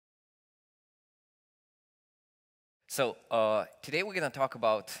So today we're going to talk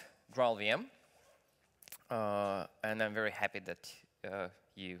about GraalVM, and I'm very happy that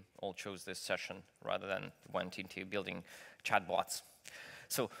you all chose this session rather than went into building chatbots.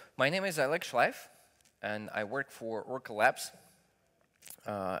 So my name is Oleg Selajev, and I work for Oracle Labs,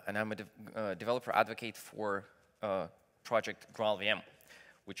 and I'm a developer advocate for project GraalVM,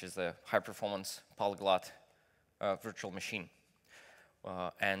 which is a high-performance polyglot virtual machine.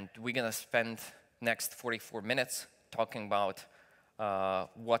 And we're going to spend next 44 minutes talking about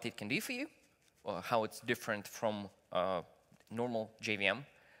what it can do for you, how it's different from normal JVM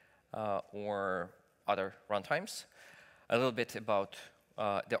or other runtimes, a little bit about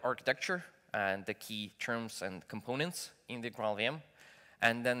the architecture and the key terms and components in the GraalVM,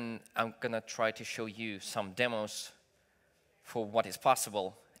 and then I'm going to try to show you some demos for what is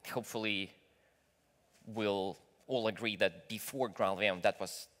possible. Hopefully, we'll all agree that before GraalVM, that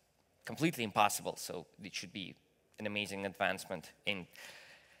was completely impossible, so it should be an amazing advancement in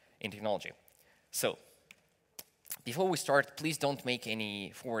technology. So, before we start, please don't make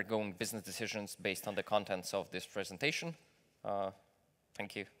any forward-going business decisions based on the contents of this presentation.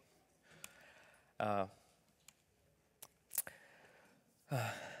 Thank you.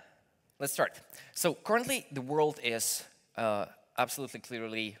 Let's start. So, currently, the world is absolutely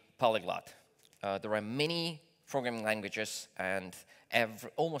clearly polyglot. There are many programming languages, and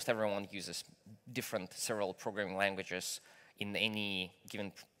almost everyone uses several programming languages in any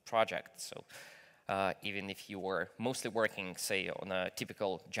given project. So even if you were mostly working, say, on a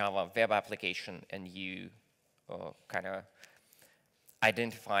typical Java web application and you kind of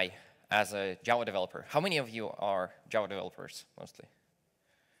identify as a Java developer. How many of you are Java developers, mostly?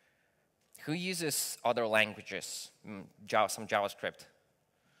 Who uses other languages, some JavaScript,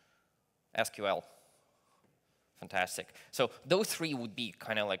 SQL? Fantastic. So those three would be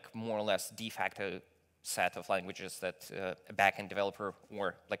kind of like more or less de facto set of languages that a backend developer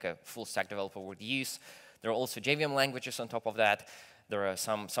or like a full stack developer would use. There are also JVM languages on top of that. There are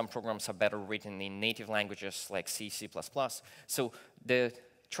some programs are better written in native languages like C, C++. So the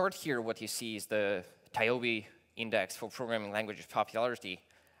chart here, what you see is the TIOBE index for programming languages popularity,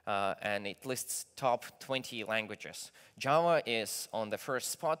 and it lists top 20 languages. Java is on the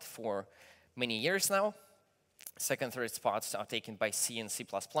first spot for many years now. Second, third spots are taken by C and C++.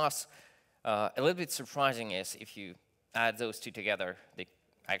 A little bit surprising is if you add those two together, the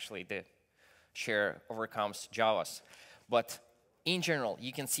share overcomes Java's. But in general,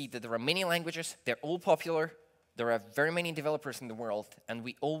 you can see that there are many languages. They're all popular. There are very many developers in the world, and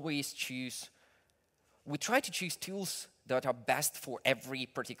we try to choose tools that are best for every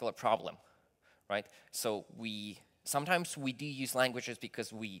particular problem, right? So sometimes we do use languages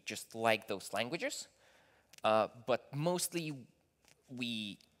because we just like those languages. But mostly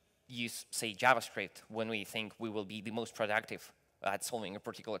we use, say, JavaScript when we think we will be the most productive at solving a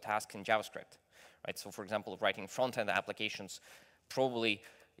particular task in JavaScript. Right? So for example, writing front-end applications, probably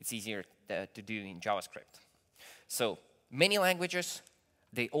it's easier to do in JavaScript. So many languages,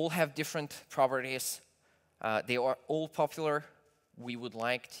 they all have different properties. They are all popular. We would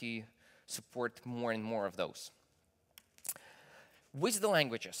like to support more and more of those. With the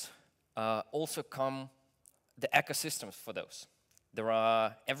languages also come the ecosystems for those. There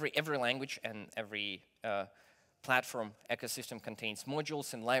are every language and every platform ecosystem contains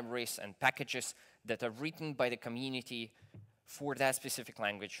modules and libraries and packages that are written by the community for that specific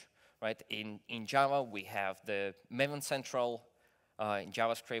language. Right? In Java, we have the Maven Central. In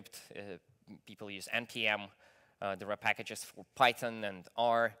JavaScript, people use NPM. There are packages for Python and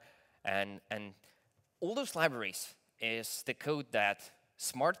R, and all those libraries is the code that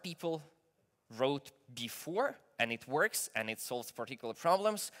smart people wrote before, and it works, and it solves particular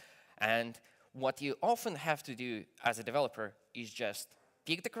problems. And what you often have to do as a developer is just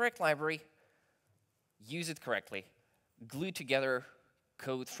pick the correct library, use it correctly, glue together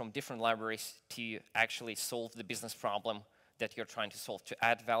code from different libraries to actually solve the business problem that you're trying to solve, to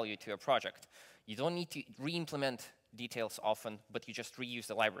add value to a project. You don't need to re-implement details often, but you just reuse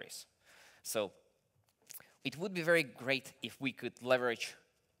the libraries. So it would be very great if we could leverage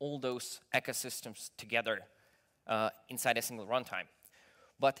all those ecosystems together inside a single runtime.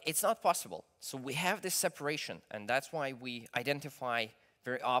 But it's not possible. So we have this separation, and that's why we identify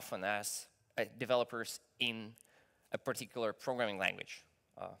very often as developers in a particular programming language.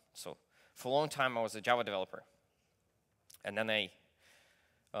 So for a long time, I was a Java developer. And then I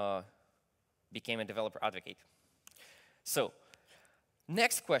became a developer advocate. So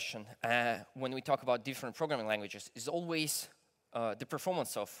next question, when we talk about different programming languages, is always the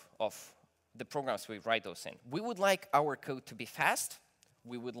performance of the programs we write those in. We would like our code to be fast.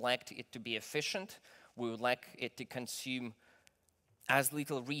 We would like it to be efficient. We would like it to consume as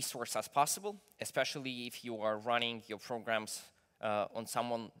little resource as possible, especially if you are running your programs on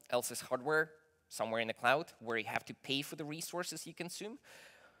someone else's hardware, somewhere in the cloud, where you have to pay for the resources you consume.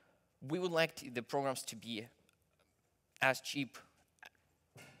 We would like the programs to be as cheap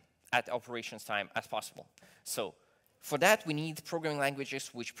at operations time as possible. So for that, we need programming languages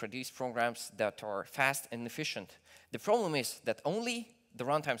which produce programs that are fast and efficient. The problem is that only the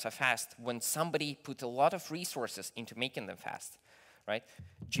runtimes are fast when somebody put a lot of resources into making them fast, right?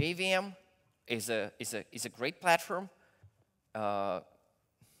 JVM is a great platform.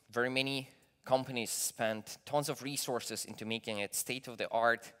 Very many companies spend tons of resources into making it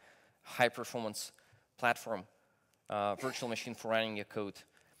state-of-the-art, high-performance platform, virtual machine for running your code.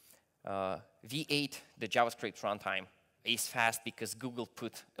 V8, the JavaScript runtime, is fast because Google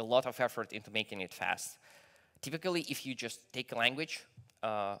put a lot of effort into making it fast. Typically, if you just take a language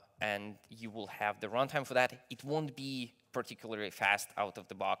and you will have the runtime for that, it won't be particularly fast out of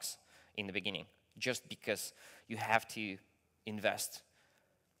the box in the beginning, just because you have to invest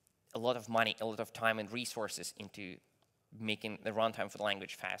a lot of money, a lot of time and resources into making the runtime for the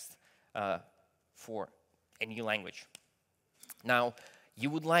language fast for a new language. Now, you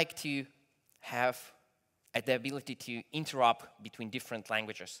would like to have the ability to interop between different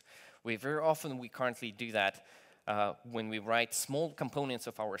languages. We currently do that when we write small components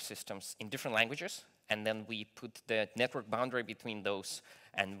of our systems in different languages, and then we put the network boundary between those,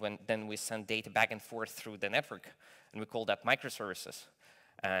 and then we send data back and forth through the network, and we call that microservices.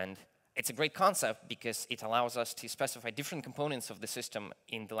 And it's a great concept because it allows us to specify different components of the system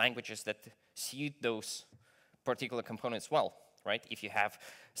in the languages that suit those particular components well, right? If you have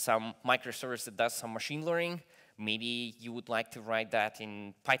some microservice that does some machine learning, maybe you would like to write that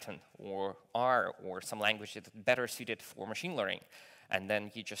in Python or R or some language that's better suited for machine learning, and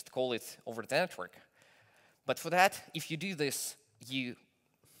then you just call it over the network. But for that, if you do this, you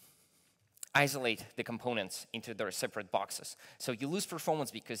isolate the components into their separate boxes. So you lose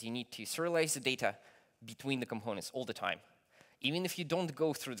performance because you need to serialize the data between the components all the time. Even if you don't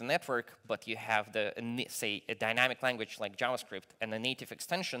go through the network, but you have, say, a dynamic language like JavaScript and a native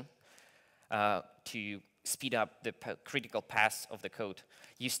extension to speed up the critical paths of the code,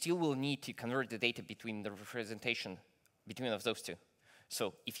 you still will need to convert the data between the representation between of those two.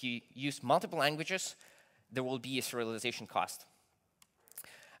 So if you use multiple languages, there will be a serialization cost.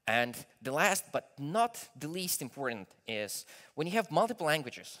 And the last but not the least important is when you have multiple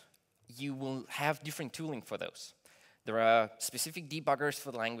languages, you will have different tooling for those. There are specific debuggers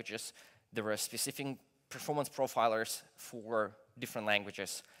for the languages. There are specific performance profilers for different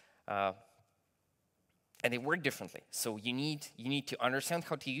languages. And they work differently. So you need to understand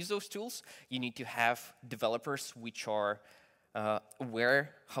how to use those tools. You need to have developers which are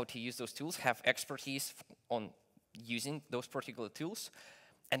aware how to use those tools, have expertise on using those particular tools.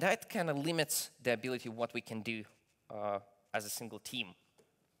 And that kind of limits the ability of what we can do as a single team.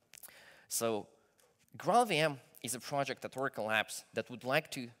 So GraalVM is a project at Oracle Labs that would like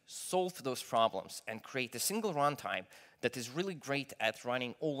to solve those problems and create a single runtime that is really great at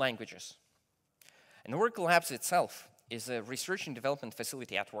running all languages. And Oracle Labs itself is a research and development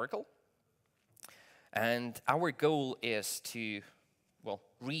facility at Oracle. And our goal is to, well,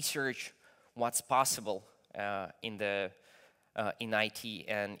 research what's possible in IT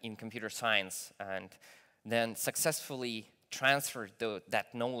and in computer science, and then successfully transfer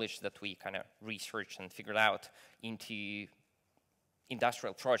that knowledge that we kind of researched and figured out into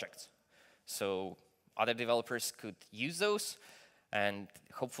industrial projects. So other developers could use those and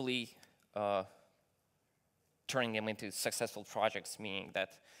hopefully turning them into successful projects, meaning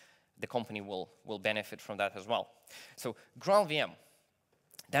that the company will benefit from that as well. So GraalVM,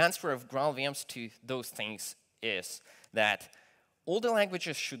 the answer of GraalVMs to those things is that all the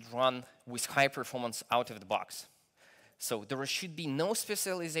languages should run with high performance out of the box. So there should be no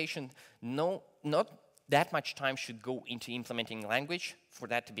specialization, not that much time should go into implementing language for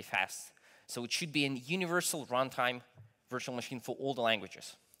that to be fast. So it should be a universal runtime virtual machine for all the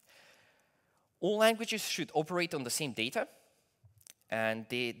languages. All languages should operate on the same data, and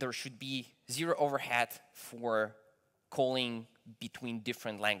there should be zero overhead for calling between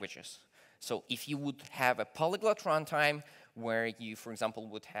different languages. So if you would have a polyglot runtime where you, for example,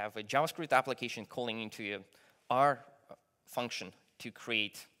 would have a JavaScript application calling into an R function to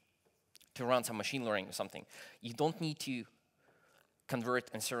run some machine learning or something, you don't need to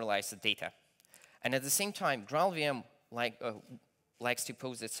convert and serialize the data. And at the same time, GraalVM likes to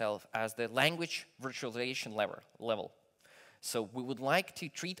pose itself as the language virtualization level. So we would like to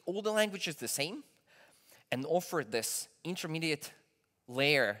treat all the languages the same and offer this intermediate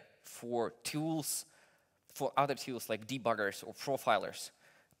layer for tools for other tools like debuggers or profilers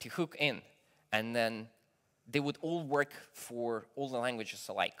to hook in, and then they would all work for all the languages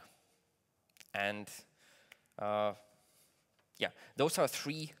alike. And yeah, those are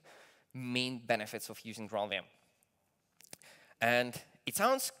three main benefits of using GraalVM. And it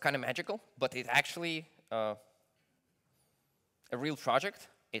sounds kind of magical, but it's actually a real project.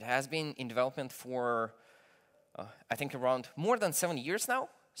 It has been in development for, I think, around more than 7 years now.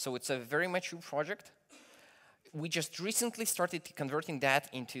 So it's a very mature project. We just recently started converting that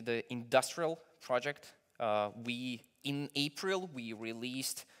into the industrial project. In April, we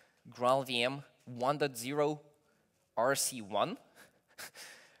released GraalVM 1.0 RC1,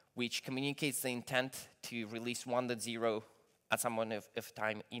 which communicates the intent to release 1.0 at some point of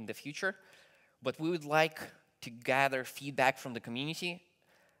time in the future. But we would like to gather feedback from the community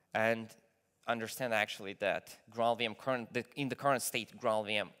and understand actually that GraalVM in the current state,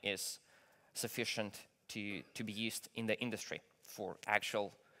 GraalVM is sufficient to be used in the industry for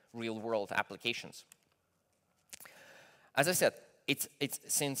actual real-world applications. As I said,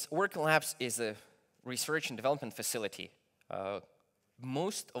 since Oracle Labs is a research and development facility,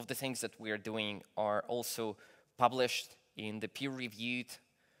 most of the things that we are doing are also published in the peer-reviewed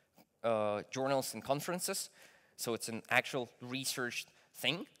journals and conferences. So it's an actual research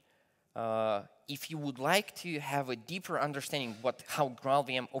thing. If you would like to have a deeper understanding how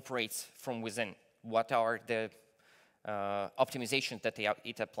GraalVM operates from within, what are the optimizations that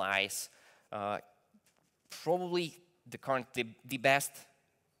it applies, probably the best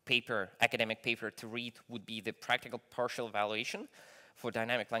academic paper to read would be the Practical Partial Evaluation for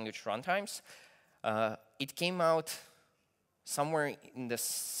Dynamic Language Runtimes. It came out somewhere in the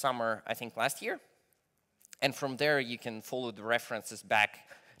summer, I think, last year. And from there, you can follow the references back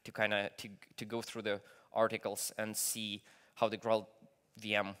to go through the articles and see how the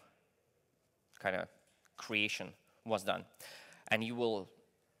GraalVM creation was done. And you will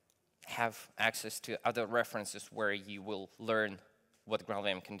have access to other references where you will learn what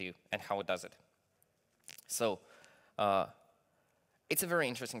GraalVM can do and how it does it. So it's a very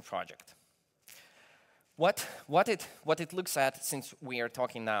interesting project. What it looks at, since we are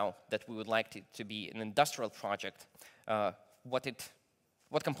talking now that we would like to be an industrial project,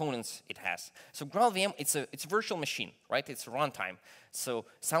 what components it has. So GraalVM, it's a virtual machine, right? It's a runtime. So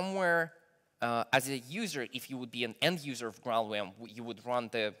somewhere as a user, if you would be an end user of GraalVM, you would run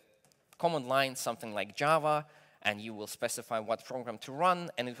the command line, something like Java, and you will specify what program to run,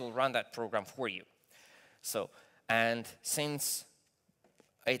 and it will run that program for you. So, and since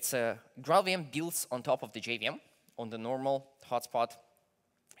GraalVM builds on top of the JVM, on the normal hotspot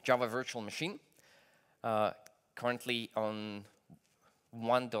Java virtual machine, currently on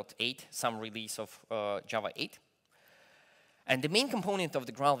 1.8, some release of Java 8. And the main component of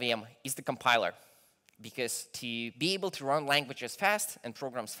the GraalVM is the compiler, because to be able to run languages fast and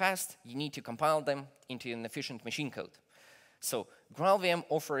programs fast, you need to compile them into an efficient machine code. So GraalVM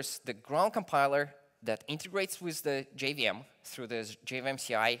offers the Graal compiler that integrates with the JVM through the JVM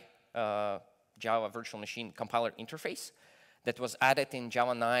CI Java Virtual Machine compiler interface that was added in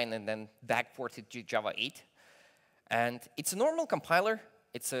Java 9 and then backported to Java 8. And it's a normal compiler.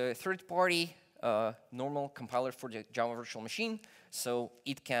 It's a third-party normal compiler for the Java Virtual Machine, so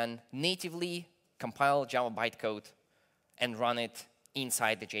it can natively compile Java bytecode and run it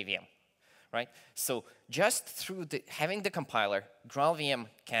inside the JVM, right? So just through having the compiler, GraalVM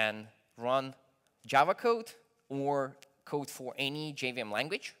can run Java code or code for any JVM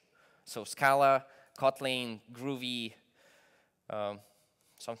language. So Scala, Kotlin, Groovy,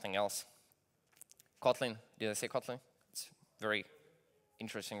 something else. Kotlin, did I say Kotlin? It's very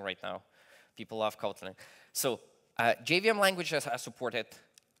interesting right now. People love Kotlin. So JVM languages are supported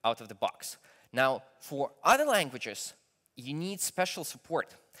out of the box. Now, for other languages, you need special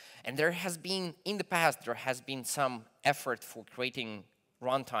support. And there has been, in the past, there has been some effort for creating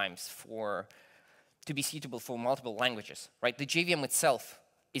runtimes to be suitable for multiple languages, right? The JVM itself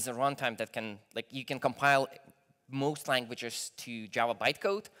is a runtime that you can compile most languages to Java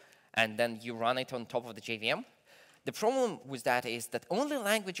bytecode, and then you run it on top of the JVM. The problem with that is that only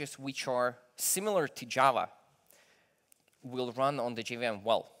languages which are similar to Java will run on the JVM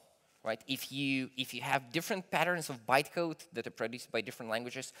well, right? If you have different patterns of bytecode that are produced by different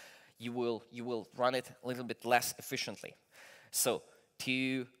languages, you will run it a little bit less efficiently. So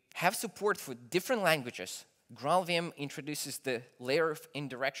to have support for different languages, GraalVM introduces the layer of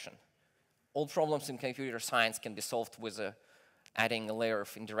indirection. All problems in computer science can be solved with adding a layer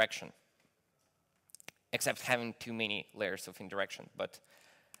of indirection, except having too many layers of indirection. But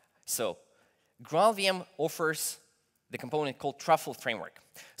so GraalVM offers the component called Truffle framework.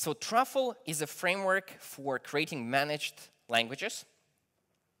 So Truffle is a framework for creating managed languages.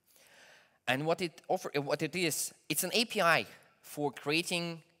 And what it is, it's an API for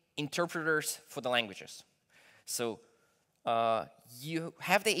creating interpreters for the languages. So you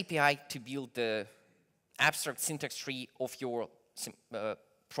have the API to build the abstract syntax tree of your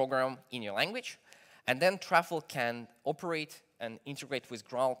program in your language. And then Truffle can operate and integrate with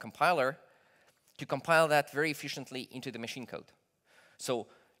Graal compiler to compile that very efficiently into the machine code. So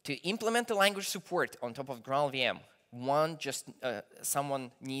to implement the language support on top of GraalVM,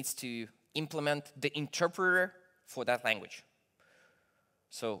 someone needs to implement the interpreter for that language.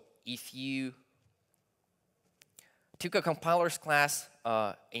 So if you took a compilers class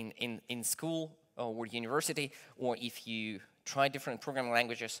in school or university, or if you try different programming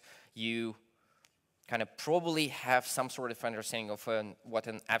languages, you kind of probably have some sort of understanding of what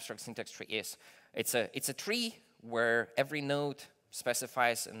an abstract syntax tree is. It's a tree where every node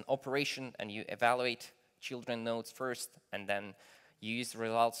specifies an operation, and you evaluate children nodes first, and then you use the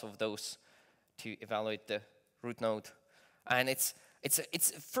results of those to evaluate the root node. And it's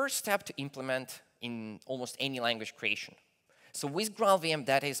a first step to implement in almost any language creation. So with GraalVM,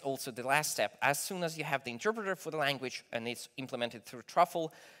 that is also the last step. As soon as you have the interpreter for the language and it's implemented through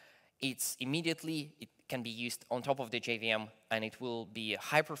Truffle, it can be used on top of the JVM, and it will be a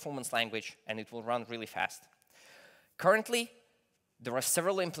high-performance language, and it will run really fast. Currently, there are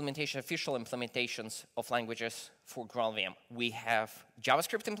several official implementations of languages for GraalVM. We have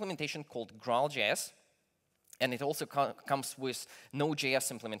JavaScript implementation called GraalJS, and it also comes with Node.js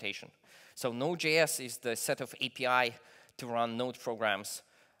implementation. So Node.js is the set of API to run Node programs,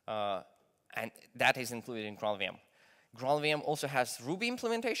 and that is included in GraalVM. GraalVM also has Ruby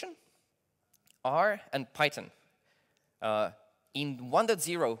implementation, R, and Python. In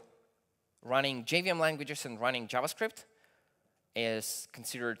 1.0, running JVM languages and running JavaScript is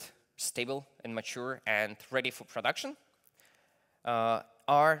considered stable and mature and ready for production.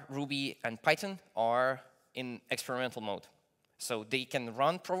 R, Ruby, and Python are in experimental mode. So they can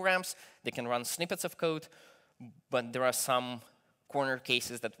run programs, they can run snippets of code, but there are some corner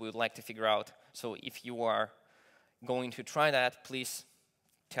cases that we would like to figure out. So if you are going to try that, please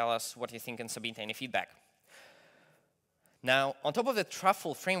tell us what you think and submit any feedback. Now, on top of the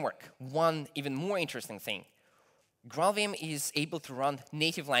Truffle framework, one even more interesting thing, GraalVM is able to run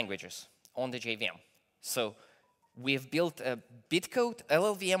native languages on the JVM. So we've built a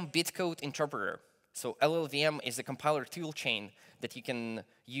LLVM bitcode interpreter. So LLVM is a compiler toolchain that you can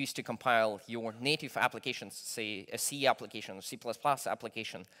use to compile your native applications, say a C application or C++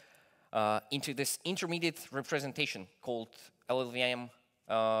 application, into this intermediate representation called LLVM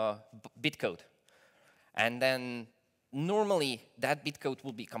bitcode. And then normally that bitcode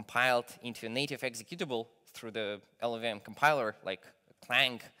will be compiled into a native executable through the LLVM compiler, like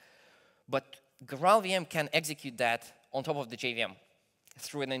Clang. But GraalVM can execute that on top of the JVM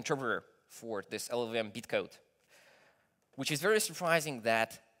through an interpreter for this LLVM bitcode, which is very surprising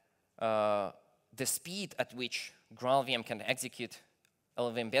that the speed at which GraalVM can execute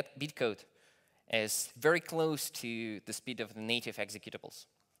LLVM bitcode is very close to the speed of the native executables,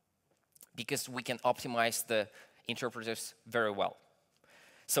 because we can optimize the interpreters very well.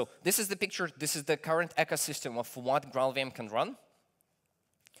 So this is the picture. This is the current ecosystem of what GraalVM can run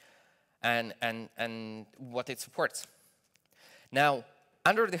and what it supports. Now,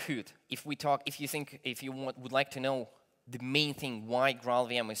 under the hood, if you would like to know the main thing why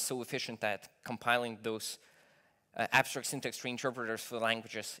GraalVM is so efficient at compiling those abstract syntax tree interpreters for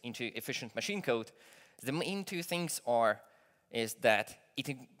languages into efficient machine code, the main two things is that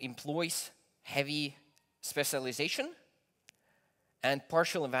it employs heavy specialization and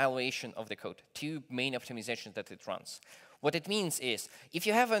partial evaluation of the code, two main optimizations that it runs. What it means is, if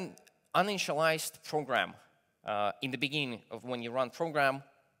you have an uninitialized program in the beginning of when you run program,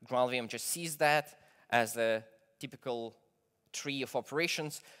 GraalVM just sees that as a typical tree of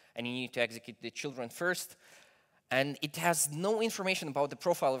operations, and you need to execute the children first. And it has no information about the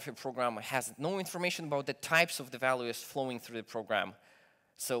profile of your program. It has no information about the types of the values flowing through the program.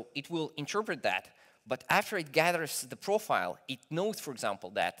 So it will interpret that. But after it gathers the profile, it knows, for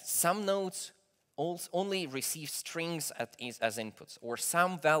example, that some nodes only receive strings as inputs, or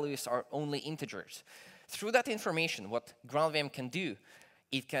some values are only integers. Through that information, what GraalVM can do,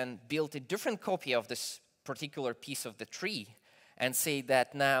 it can build a different copy of this particular piece of the tree and say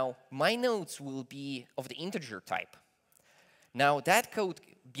that now my nodes will be of the integer type. Now that code,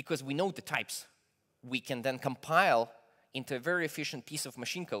 because we know the types, we can then compile into a very efficient piece of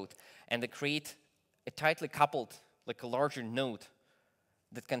machine code and create a tightly coupled, like a larger node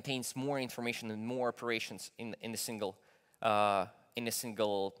that contains more information and more operations in a single in a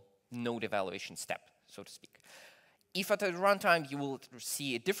single node evaluation step, so to speak. If at the runtime you will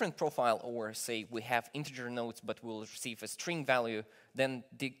see a different profile, or say we have integer nodes but we'll receive a string value, then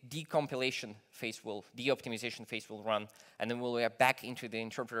the decompilation phase will, de-optimization phase will run, and then we'll get back into the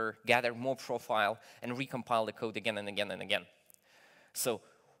interpreter, gather more profile, and recompile the code again and again and again. So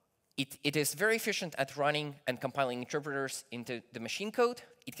it is very efficient at running and compiling interpreters into the machine code.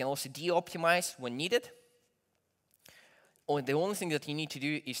 It can also de-optimize when needed. Or the only thing that you need to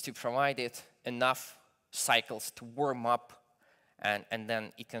do is to provide it enough cycles to warm up, and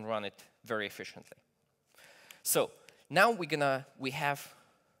then it can run it very efficiently. So now we have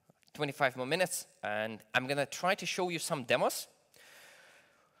 25 more minutes, and I'm gonna try to show you some demos,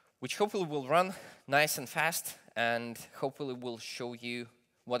 which hopefully will run nice and fast, and hopefully will show you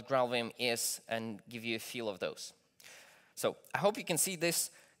what GraalVM is and give you a feel of those. So I hope you can see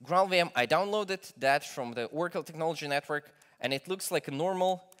this GraalVM. I downloaded that from the Oracle Technology Network, and it looks like a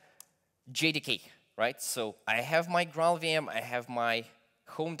normal JDK. Right? So I have my GraalVM, I have my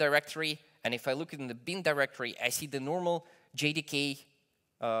home directory, and if I look in the bin directory, I see the normal JDK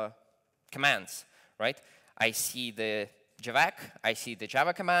commands, right? I see the javac, I see the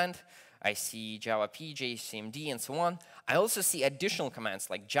Java command, I see JavaP, JCMD, and so on. I also see additional commands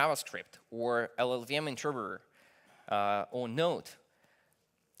like JavaScript or LLVM interpreter or Node.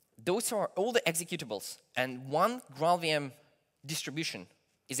 Those are all the executables, and one GraalVM distribution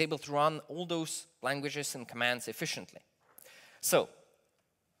is able to run all those languages and commands efficiently. So,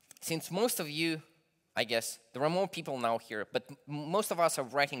 since most of you, I guess, there are more people now here, but most of us are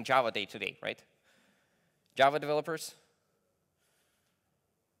writing Java day to day, right? Java developers?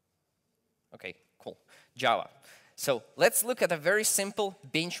 Okay, cool. Java. So, let's look at a very simple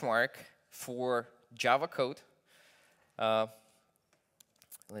benchmark for Java code. Let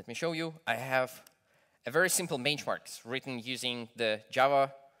me show you. I have a very simple benchmark. It's written using the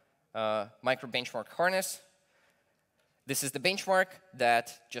Java micro benchmark harness. This is the benchmark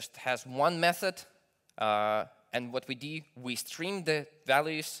that just has one method, and what we do, we stream the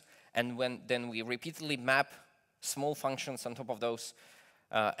values, and then we repeatedly map small functions on top of those,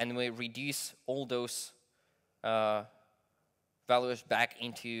 and we reduce all those values back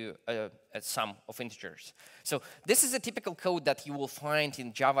into a sum of integers. So this is a typical code that you will find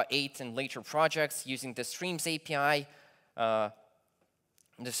in Java 8 and later projects using the streams API.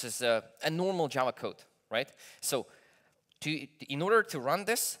 This is a normal Java code, right? So in order to run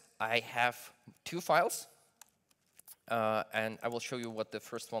this, I have two files. And I will show you what the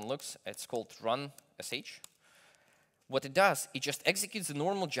first one looks. It's called run.sh. What it does, it just executes the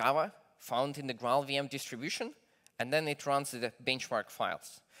normal Java found in the GraalVM distribution, and then it runs the benchmark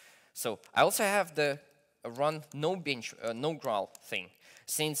files. So I also have the run no graal thing.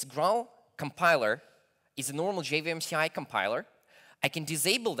 Since Graal compiler is a normal JVM CI compiler, I can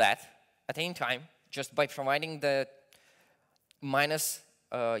disable that at any time just by providing the minus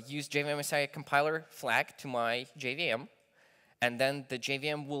use JVM CI compiler flag to my JVM, and then the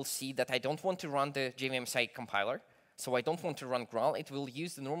JVM will see that I don't want to run the JVM CI compiler, so I don't want to run Graal. It will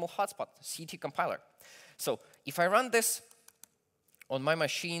use the normal hotspot CT compiler. So if I run this on my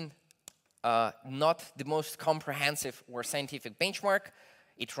machine, not the most comprehensive or scientific benchmark,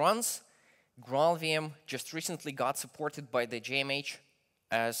 it runs. GraalVM just recently got supported by the JMH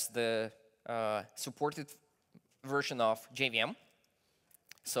as the supported version of JVM.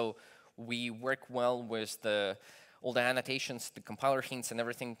 So we work well with all the annotations, the compiler hints, and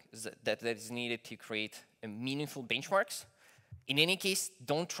everything that is needed to create meaningful benchmarks. In any case,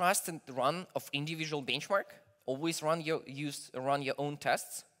 don't trust in the run of individual benchmark. Always run your own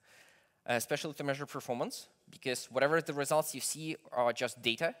tests, especially to measure performance, because whatever the results you see are just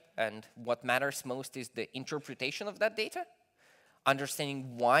data, and what matters most is the interpretation of that data,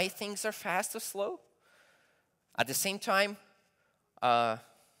 understanding why things are fast or slow. At the same time,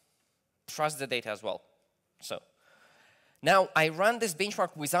 trust the data as well. So now I run this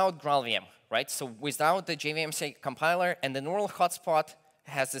benchmark without GraalVM, right? So without the JVM CI compiler, and the normal hotspot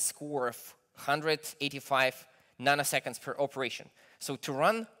has a score of 185 nanoseconds per operation. So to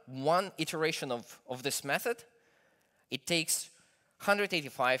run one iteration of this method, it takes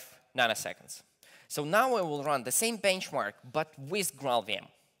 185 nanoseconds. So now I will run the same benchmark, but with GraalVM.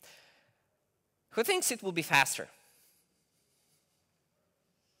 Who thinks it will be faster?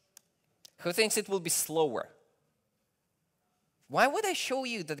 Who thinks it will be slower? Why would I show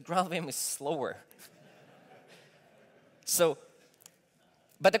you that GraalVM is slower?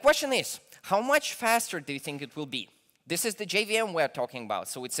 But the question is, how much faster do you think it will be? This is the JVM we're talking about,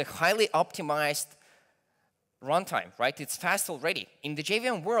 so it's a highly optimized runtime, right? It's fast already. In the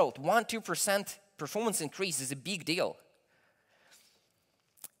JVM world, 1–2% performance increase is a big deal.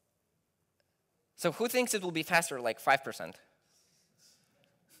 So who thinks it will be faster, like 5%?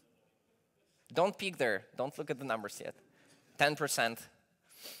 Don't peek there. Don't look at the numbers yet. 10%.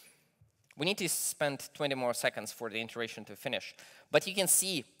 We need to spend 20 more seconds for the iteration to finish. But you can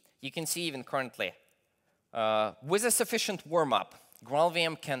see even currently, with a sufficient warm-up,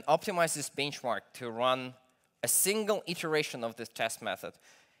 GraalVM can optimize this benchmark to run a single iteration of this test method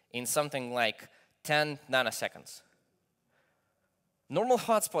in something like 10 nanoseconds. Normal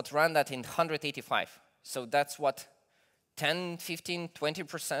hotspot ran that in 185. So that's what 10, 15,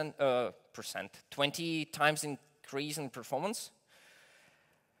 20%, 20 times increase in performance.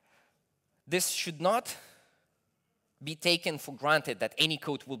 This should not be taken for granted that any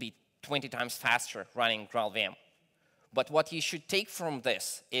code will be 20 times faster running GraalVM. But what you should take from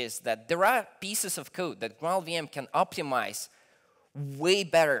this is that there are pieces of code that GraalVM can optimize way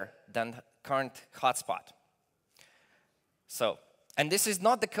better than current hotspot. So, and this is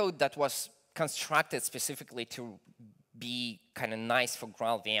not the code that was constructed specifically to be kind of nice for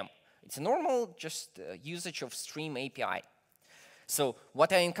GraalVM. It's a normal just usage of Stream API. So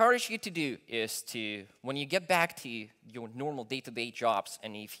what I encourage you to do is to, when you get back to your normal day-to-day jobs,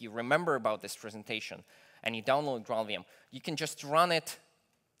 and if you remember about this presentation, and you download GraalVM, you can just run it.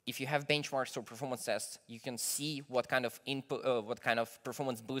 If you have benchmarks or performance tests, you can see what kind of input, what kind of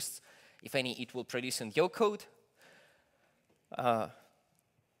performance boosts, if any, it will produce in your code. And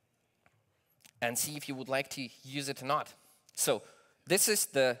see if you would like to use it or not. So this is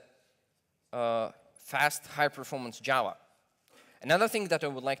the fast, high-performance Java. Another thing that I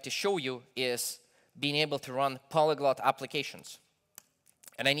would like to show you is being able to run polyglot applications.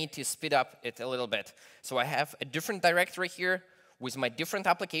 And I need to speed up it a little bit. So I have a different directory here with my different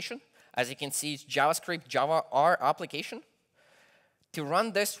application. As you can see, it's JavaScript Java R application. To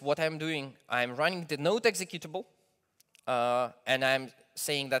run this, what I'm doing, I'm running the node executable. And I'm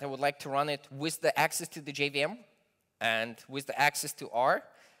saying that I would like to run it with the access to the JVM and with the access to R,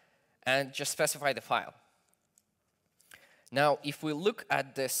 and just specify the file. Now, if we look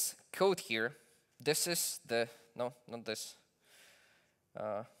at this code here, this is the, no, not this.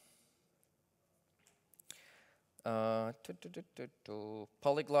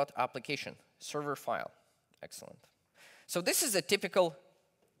 Polyglot application, server file. Excellent. So this is a typical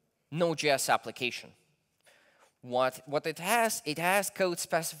Node.js application. What it has code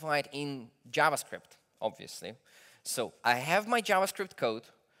specified in JavaScript, obviously. So I have my JavaScript code.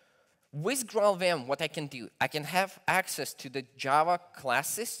 With GraalVM, what I can do, I can have access to the Java class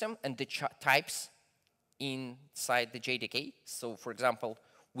system and the types inside the JDK. So for example,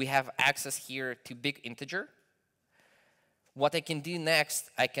 we have access here to big integer. What I can do next,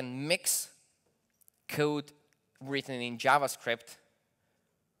 I can mix code written in JavaScript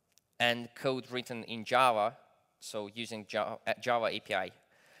and code written in Java, so using Java API.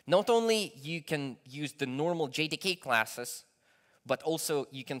 Not only you can use the normal JDK classes, but also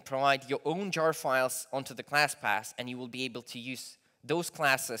you can provide your own jar files onto the class path, and you will be able to use those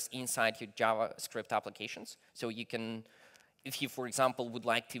classes inside your JavaScript applications. So you can, if you, for example, would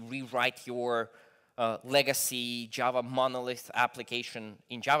like to rewrite your legacy Java monolith application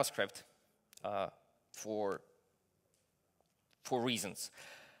in JavaScript for reasons,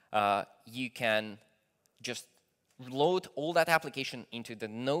 you can just load all that application into the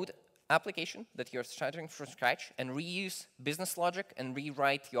Node application that you're starting from scratch and reuse business logic and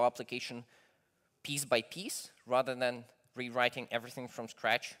rewrite your application piece by piece rather than rewriting everything from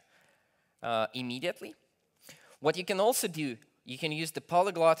scratch immediately. What you can also do, you can use the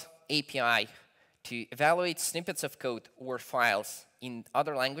Polyglot API to evaluate snippets of code or files in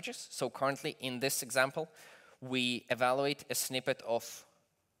other languages. So currently in this example, we evaluate a snippet of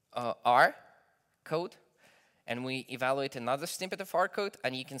R code, and we evaluate another snippet of our code,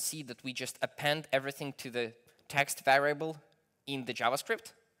 and you can see that we just append everything to the text variable in the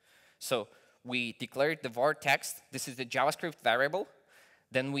JavaScript. So we declared the var text. This is the JavaScript variable.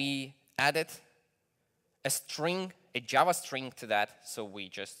 Then we added a string, a Java string to that. So we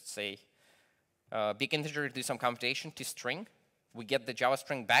just say big integer, do some computation to string. We get the Java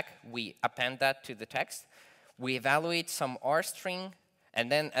string back. We append that to the text. We evaluate some R string,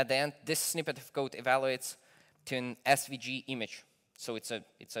 and then at the end, this snippet of code evaluates to an SVG image. So it's a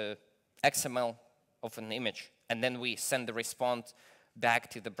XML of an image. And then we send the response back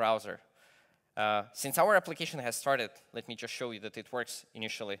to the browser. Since our application has started, let me just show you that it works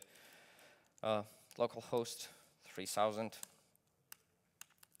initially. Localhost 3000.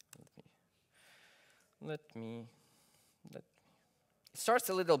 It starts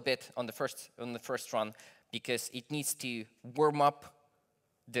a little bit on the first run because it needs to warm up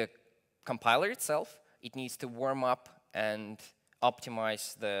the compiler itself. It needs to warm up and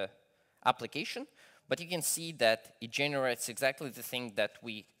optimize the application, but you can see that it generates exactly the thing that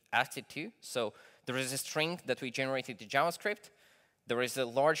we asked it to. So there is a string that we generated to JavaScript. There is a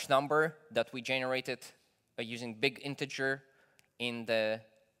large number that we generated using big integer in the,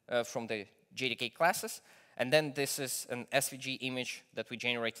 from the JDK classes. And then this is an SVG image that we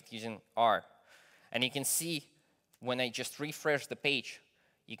generated using R. And you can see when I just refresh the page,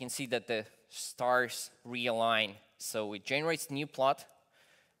 you can see that the stars realign. So it generates new plot,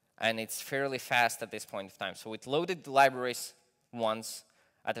 and it's fairly fast at this point of time. So it loaded the libraries once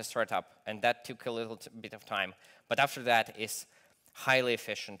at the startup, and that took a little bit of time. But after that, it's highly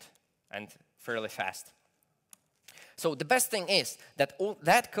efficient and fairly fast. So the best thing is that all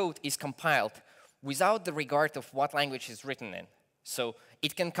that code is compiled without the regard of what language is written in. So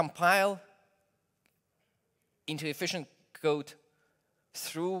it can compile into efficient code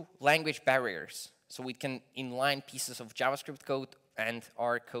through language barriers. So it can inline pieces of JavaScript code and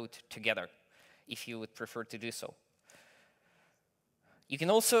R code together, if you would prefer to do so. You can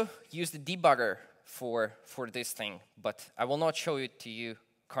also use the debugger for this thing, but I will not show it to you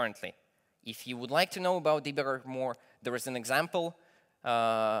currently. If you would like to know about debugger more, there is an example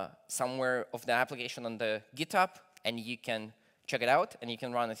somewhere of the application on the GitHub, and you can check it out, and you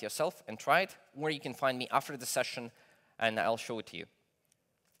can run it yourself and try it, or you can find me after the session, and I'll show it to you.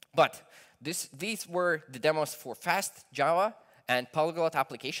 But these were the demos for fast Java and polyglot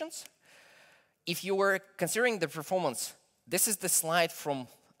applications. If you were considering the performance, this is the slide from,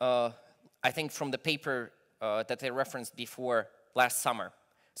 I think, from the paper that I referenced before last summer.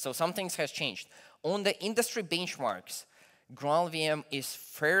 So some things has changed. On the industry benchmarks, GraalVM is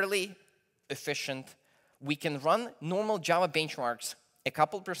fairly efficient. We can run normal Java benchmarks a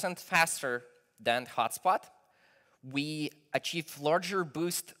couple % faster than Hotspot. We achieve larger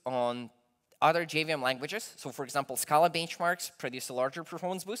boost on other JVM languages. So for example, Scala benchmarks produce a larger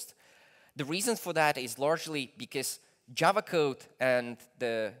performance boost. The reason for that is largely because Java code and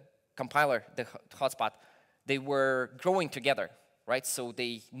the compiler, the Hotspot, they were growing together, right? So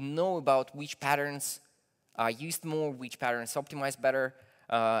they know about which patterns are used more, which patterns optimize better,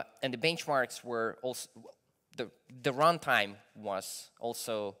 and the benchmarks were also, the runtime was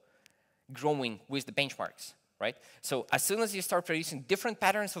also growing with the benchmarks, right? So as soon as you start producing different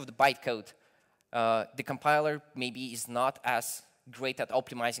patterns of the bytecode, the compiler maybe is not as great at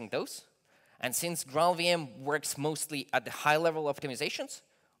optimizing those. And since GraalVM works mostly at the high-level optimizations,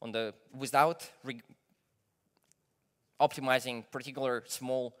 on the without optimizing particular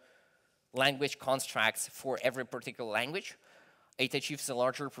small language constructs for every particular language, it achieves a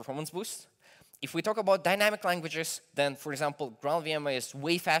larger performance boost. If we talk about dynamic languages, then, for example, GraalVM is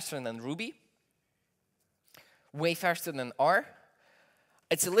way faster than Ruby, way faster than R.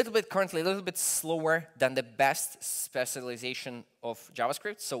 It's currently a little bit slower than the best specialization of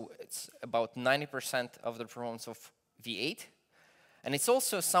JavaScript, so it's about 90% of the performance of V8. And it's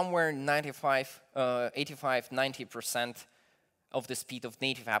also somewhere 85, 90% of the speed of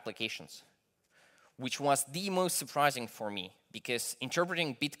native applications, which was the most surprising for me, because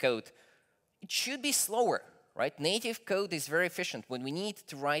interpreting bitcode, it should be slower, right? Native code is very efficient. When we need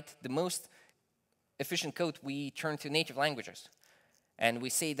to write the most efficient code, we turn to native languages. And we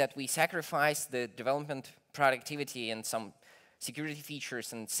say that we sacrifice the development productivity and some security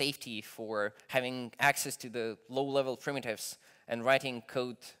features and safety for having access to the low-level primitives and writing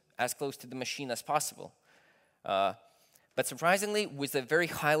code as close to the machine as possible. But surprisingly, with a very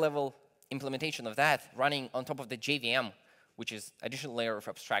high-level implementation of that running on top of the JVM, which is additional layer of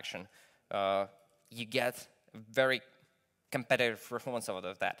abstraction, you get very competitive performance out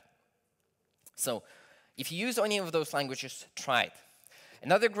of that. So if you use any of those languages, try it.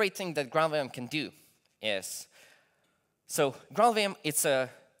 Another great thing that GraalVM can do is, so GraalVM, it's a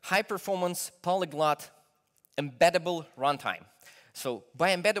high-performance, polyglot, embeddable runtime. So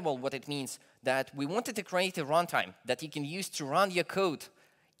by embeddable, what it means that we wanted to create a runtime that you can use to run your code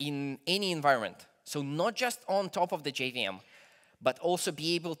in any environment. So not just on top of the JVM, but also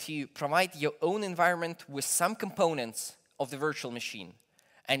be able to provide your own environment with some components of the virtual machine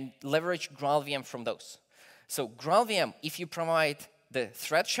and leverage GraalVM from those. So GraalVM, if you provide the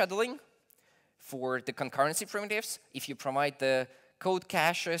thread scheduling for the concurrency primitives, if you provide the code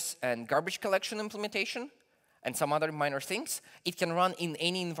caches and garbage collection implementation, and some other minor things, it can run in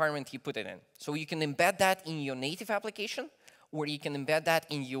any environment you put it in. So you can embed that in your native application, or you can embed that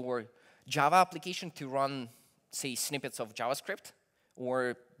in your Java application to run, say, snippets of JavaScript,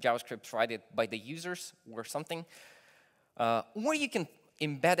 or JavaScript provided by the users, or something. Or you can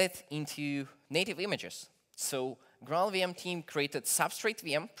embed it into native images. So GraalVM team created Substrate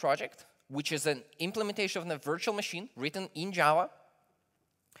VM project, which is an implementation of a virtual machine written in Java.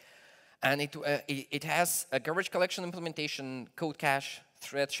 And it has a garbage collection implementation, code cache,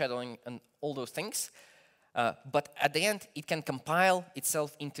 thread shadowing, and all those things. But at the end, it can compile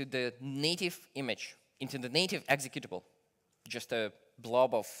itself into the native image, into the native executable, just a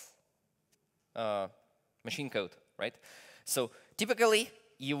blob of machine code, right? So typically,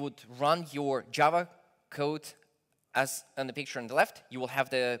 you would run your Java code as on the picture on the left. You will have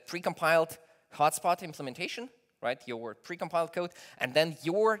the precompiled hotspot implementation, right? Your precompiled code, and then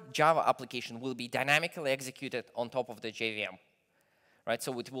your Java application will be dynamically executed on top of the JVM. Right,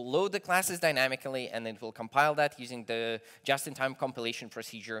 so it will load the classes dynamically, and it will compile that using the just-in-time compilation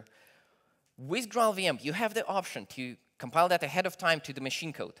procedure. With GraalVM, you have the option to compile that ahead of time to the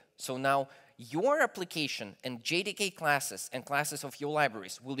machine code. So now your application and JDK classes and classes of your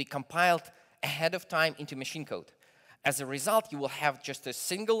libraries will be compiled ahead of time into machine code. As a result, you will have just a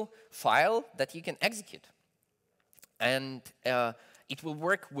single file that you can execute. And it will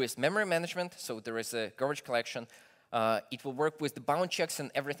work with memory management, so there is a garbage collection. It will work with the bound checks and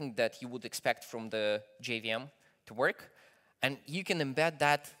everything that you would expect from the JVM to work. And you can embed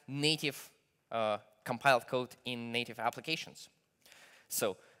that native compiled code in native applications.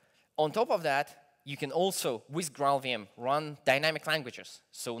 So on top of that, you can also, with GraalVM, run dynamic languages.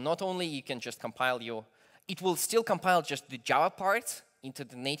 So not only you can just compile your, it will still compile just the Java parts into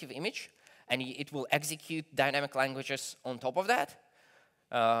the native image, and it will execute dynamic languages on top of that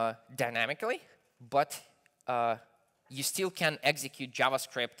dynamically, but you still can execute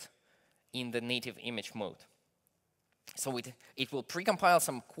JavaScript in the native image mode. So it will precompile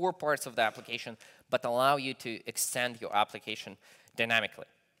some core parts of the application, but allow you to extend your application dynamically.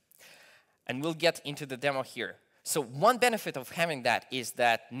 And we'll get into the demo here. So one benefit of having that is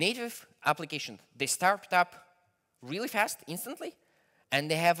that native applications, they start up really fast, instantly,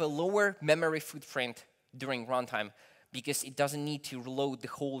 and they have a lower memory footprint during runtime because it doesn't need to reload the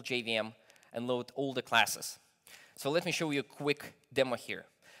whole JVM and load all the classes. So let me show you a quick demo here.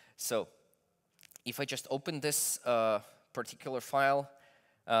 So if I just open this particular file,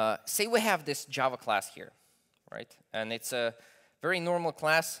 say we have this Java class here, right? And it's a very normal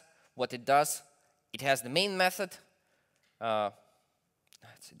class. What it does, it has the main method. It's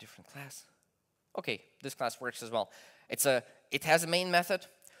a different class. OK, this class works as well. It has a main method.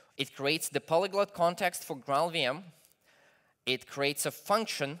 It creates the polyglot context for GraalVM. It creates a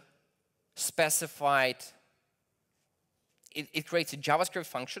function specified. It creates a JavaScript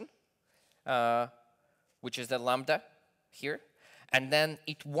function, which is the lambda here. And then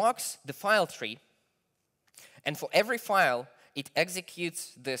it walks the file tree. And for every file, it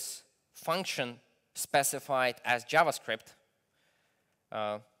executes this function specified as JavaScript.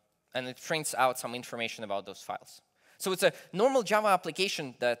 And it prints out some information about those files. So it's a normal Java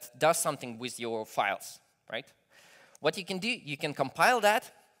application that does something with your files, right? What you can do, you can compile that.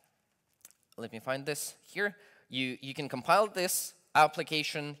 Let me find this here. You can compile this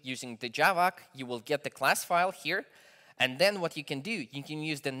application using the javac. You will get the class file here. And then what you can do, you can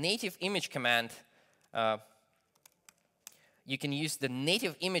use the native image command. You can use the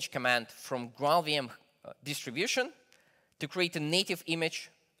native image command from GraalVM distribution to create a native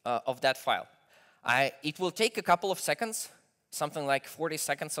image of that file. It will take a couple of seconds, something like 40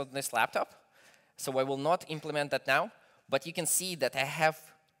 seconds on this laptop. So I will not implement that now. But you can see that I have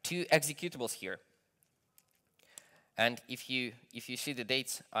two executables here. And if you see the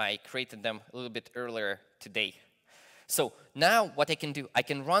dates, I created them a little bit earlier today. So now what I can do, I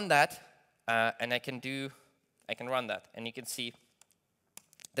can run that, and I can run that. And you can see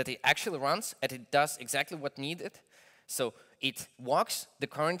that it actually runs, and it does exactly what needed. So it walks the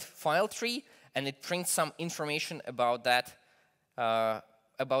current file tree, and it prints some information about that,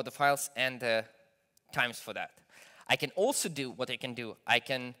 about the files and the times for that. I can also do what I can do. I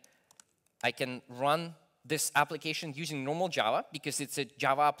can run this application using normal Java because it's a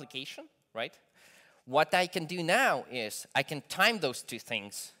Java application, right? What I can do now is I can time those two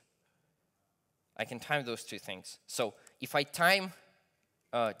things. So if I time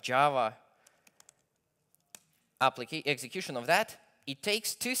Java execution of that, it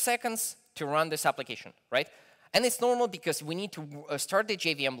takes 2 seconds to run this application, right? And it's normal because we need to start the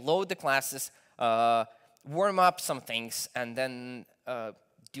JVM, load the classes, warm up some things, and then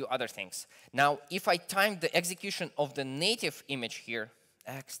do other things. Now, if I time the execution of the native image here,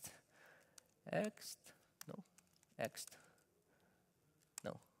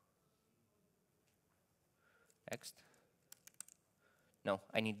 no,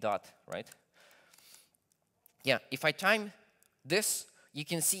 I need dot, right? Yeah, if I time this, you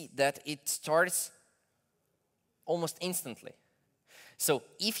can see that it starts almost instantly. So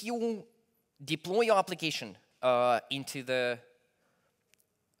if you deploy your application into the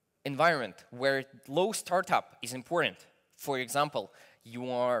environment where low startup is important. For example, you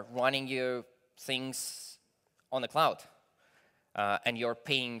are running your things on the cloud, and you're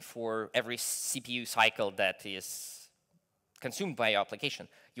paying for every CPU cycle that is consumed by your application.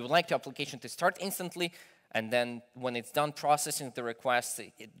 You would like your application to start instantly, and then when it's done processing the request,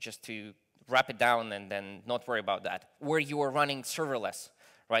 just to wrap it down and then not worry about that. Or you are running serverless,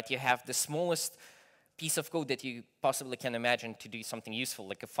 right? You have the smallest piece of code that you possibly can imagine to do something useful,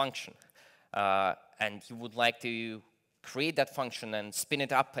 like a function. And you would like to create that function and spin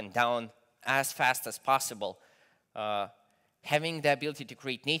it up and down as fast as possible. Having the ability to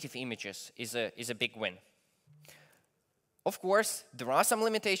create native images is a big win. Of course, there are some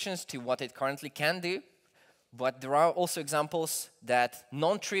limitations to what it currently can do, but there are also examples that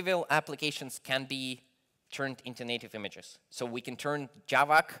non-trivial applications can be turned into native images. So we can turn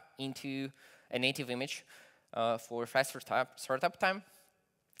Java into a native image for faster startup time.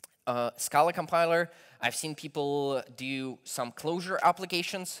 Scala compiler, I've seen people do some closure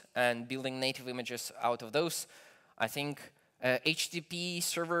applications and building native images out of those. I think HTTP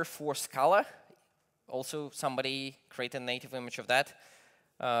server for Scala, also somebody created a native image of that.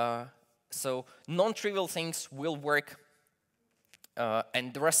 So non-trivial things will work.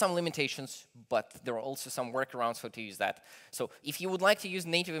 And there are some limitations, but there are also some workarounds for to use that. So if you would like to use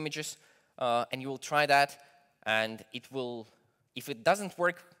native images, and you will try that, and it will, if it doesn't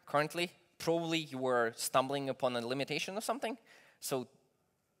work currently, probably you are stumbling upon a limitation of something. So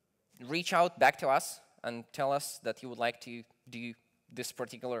reach out back to us and tell us that you would like to do this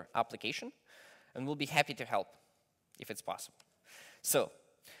particular application, and we'll be happy to help if it's possible. So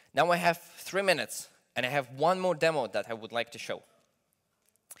now I have 3 minutes, and I have one more demo that I would like to show.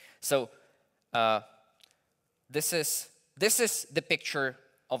 So this is the picture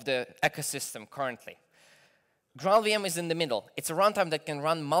of the ecosystem currently. GraalVM is in the middle. It's a runtime that can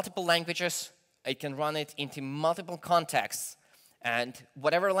run multiple languages. It can run it into multiple contexts. And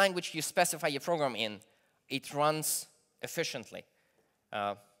whatever language you specify your program in, it runs efficiently.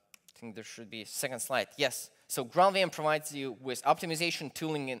 I think there should be a second slide. Yes. So GraalVM provides you with optimization,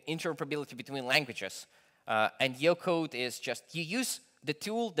 tooling, and interoperability between languages. And your code is just, you use the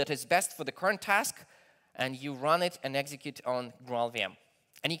tool that is best for the current task, and you run it and execute on GraalVM.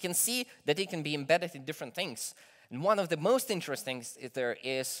 And you can see that it can be embedded in different things. And one of the most interesting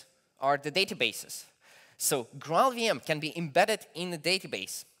are the databases. So GraalVM can be embedded in the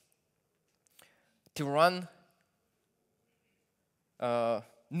database to run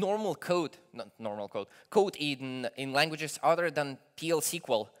normal code, not normal code, code in languages other than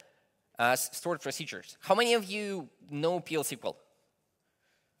PL/SQL as stored procedures. How many of you know PL/SQL?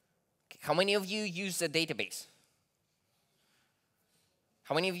 How many of you use a database?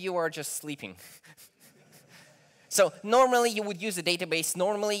 How many of you are just sleeping? So normally you would use a database.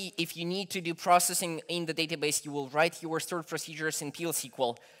 Normally, if you need to do processing in the database, you will write your stored procedures in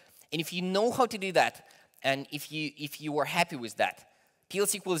PL/SQL. And if you know how to do that, and if you are happy with that,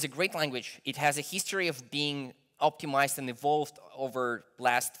 PL/SQL is a great language. It has a history of being optimized and evolved over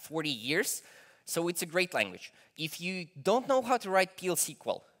last 40 years. So it's a great language. If you don't know how to write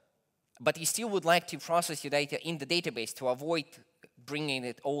PL/SQL, but you still would like to process your data in the database to avoid bringing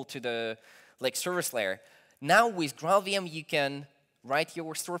it all to the service layer, now with GraalVM you can write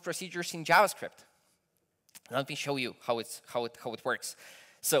your stored procedures in JavaScript. Let me show you how it works.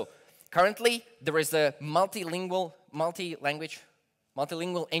 So currently there is a multilingual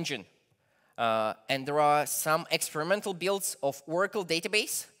engine, and there are some experimental builds of Oracle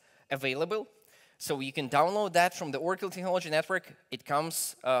database available. So you can download that from the Oracle Technology Network. It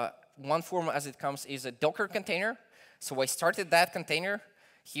comes, one form as it comes is a Docker container. So I started that container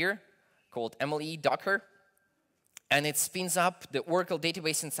here called MLE Docker, and it spins up the Oracle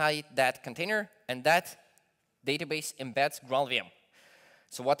database inside that container, and that database embeds GraalVM.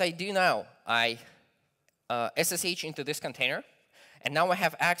 So what I do now, I SSH into this container, and now I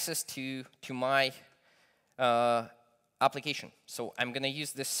have access to my application. So I'm going to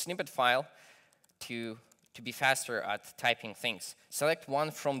use this snippet file to be faster at typing things. Select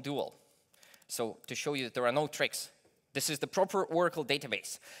one from Dual. So to show you that there are no tricks. This is the proper Oracle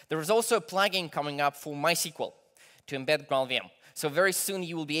database. There is also a plugin coming up for MySQL to embed GraalVM. So very soon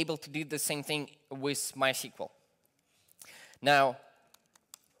you will be able to do the same thing with MySQL. Now,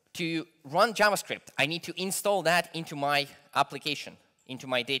 to run JavaScript, I need to install that into my application, into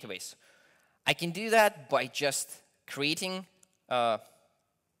my database. I can do that by just creating a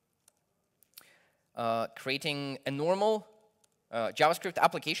normal JavaScript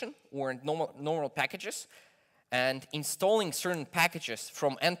application or normal packages, and installing certain packages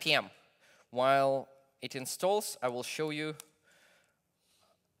from NPM. While it installs, I will show you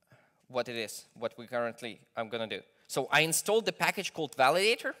what it is, what I'm going to do. So I installed the package called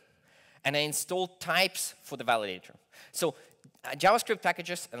validator, and I installed types for the validator. So JavaScript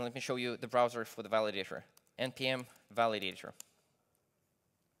packages, and let me show you the browser for the validator. npm validator.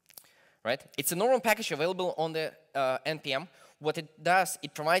 Right? It's a normal package available on the npm. What it does,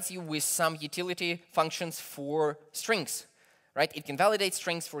 it provides you with some utility functions for strings. Right? It can validate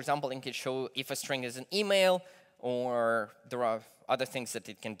strings. For example, it can show if a string is an email, or there are other things that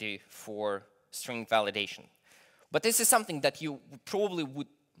it can do for string validation. But this is something that you probably would,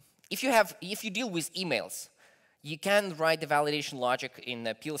 if you deal with emails, you can write the validation logic in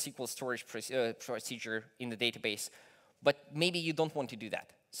a PL/SQL storage procedure in the database, but maybe you don't want to do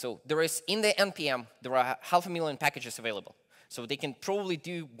that. So there is, in the npm, there are 500,000 packages available. So they can probably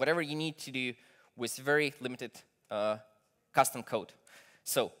do whatever you need to do with very limited custom code.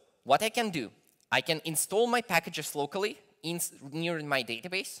 So what I can do, I can install my packages locally near my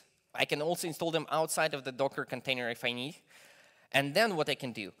database. I can also install them outside of the Docker container if I need. And then what I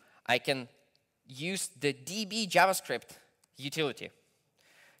can do, I can use the DB JavaScript utility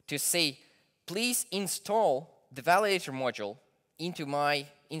to say, please install the validator module into my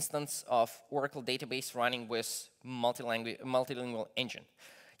instance of Oracle database running with multilingual engine.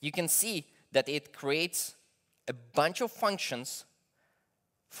 You can see that it creates a bunch of functions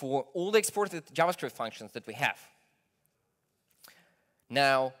for all the exported JavaScript functions that we have.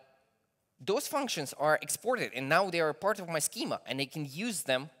 Now, those functions are exported, and now they are part of my schema, and I can use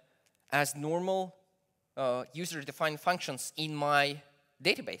them as normal user-defined functions in my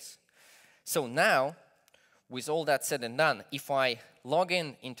database. So now, with all that said and done, if I log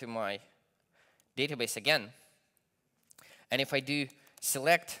in into my database again, and if I do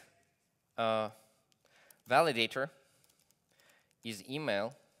select validator is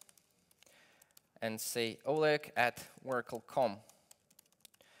email, and say Oleg at Oracle.com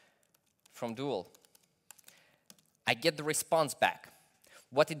from Dual, I get the response back.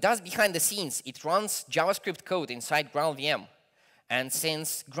 What it does behind the scenes, it runs JavaScript code inside GraalVM. And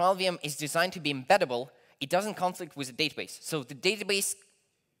since GraalVM is designed to be embeddable, it doesn't conflict with the database. So the database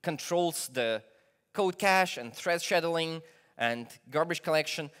controls the code cache and thread scheduling and garbage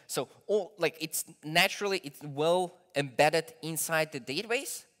collection. So it's well embedded inside the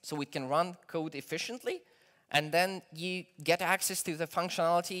database, so it can run code efficiently. And then you get access to the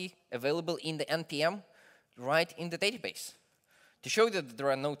functionality available in the npm right in the database. To show that there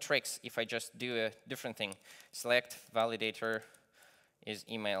are no tricks, if I just do a different thing, select validator is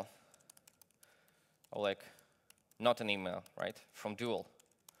email. Oleg, not an email, right? From Dual.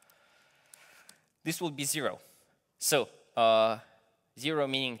 This will be 0. So 0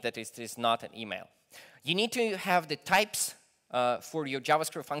 meaning that it is not an email. You need to have the types for your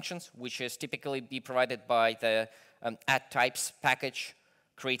JavaScript functions, which is typically be provided by the add_types package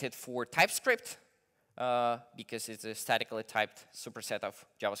created for TypeScript, because it's a statically typed superset of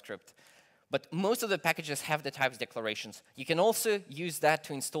JavaScript. But most of the packages have the types declarations. You can also use that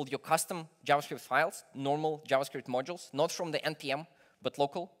to install your custom JavaScript files, normal JavaScript modules, not from the npm, but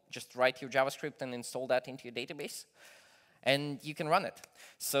local. Just write your JavaScript and install that into your database, and you can run it.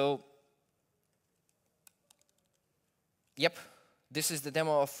 So, yep, this is the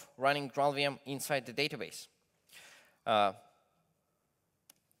demo of running GraalVM inside the database.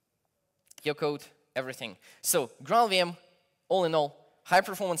 Your code, everything. So GraalVM, all in all,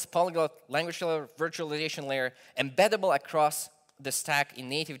 high-performance polyglot language layer, virtualization layer, embeddable across the stack in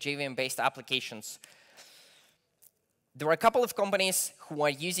native JVM-based applications. There are a couple of companies who are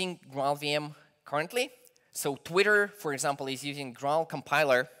using GraalVM currently. So Twitter, for example, is using Graal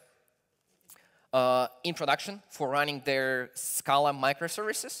compiler in production for running their Scala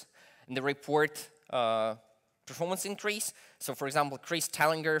microservices, and they report performance increase. So for example, Chris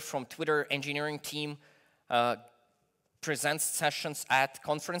Tallinger from Twitter engineering team presents sessions at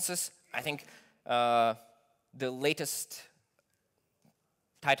conferences. I think the latest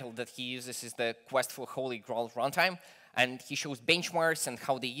title that he uses is the Quest for Holy Graal runtime, and he shows benchmarks and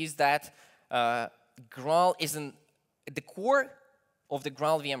how they use that. Graal isn't the core of the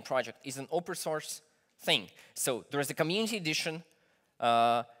GraalVM project is an open source thing. So there is a community edition.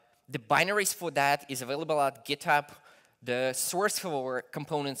 The binaries for that is available at GitHub. The source for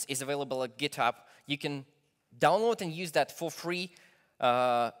components is available at GitHub. You can download and use that for free.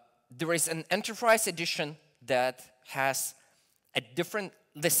 There is an enterprise edition that has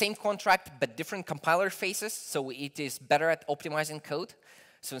the same contract but different compiler phases, so it is better at optimizing code.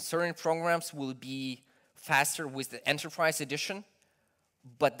 So certain programs will be faster with the enterprise edition,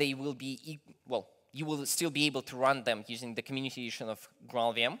 but they will be, well, you will still be able to run them using the community edition of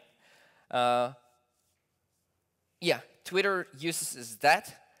GraalVM. Yeah, Twitter uses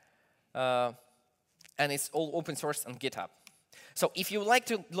that. and it's all open source on GitHub. So if you would like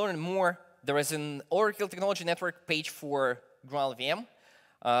to learn more, there is an Oracle Technology Network page for GraalVM,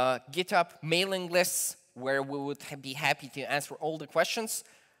 GitHub mailing lists where we would be happy to answer all the questions.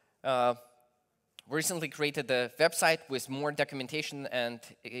 Recently created a website with more documentation and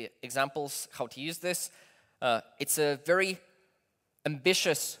examples how to use this. It's a very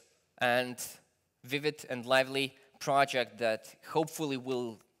ambitious and vivid and lively project that hopefully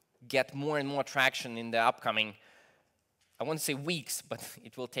will get more and more traction in the upcoming, I won't say weeks, but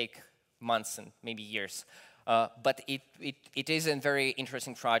it will take months and maybe years. But it is a very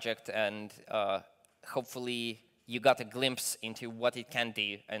interesting project, and hopefully you got a glimpse into what it can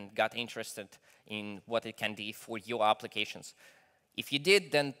do and got interested in what it can do for your applications. If you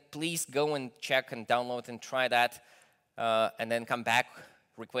did, then please go and check and download and try that, and then come back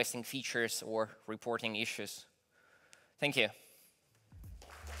requesting features or reporting issues. Thank you.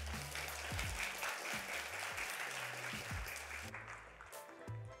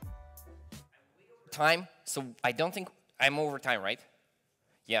 Time, so I don't think I'm over time, right?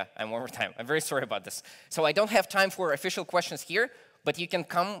 Yeah, I'm over time. I'm very sorry about this. So I don't have time for official questions here, but you can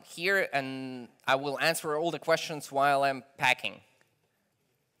come here and I will answer all the questions while I'm packing.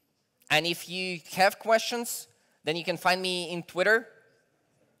 And if you have questions, then you can find me in Twitter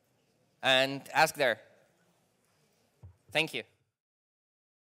and ask there. Thank you.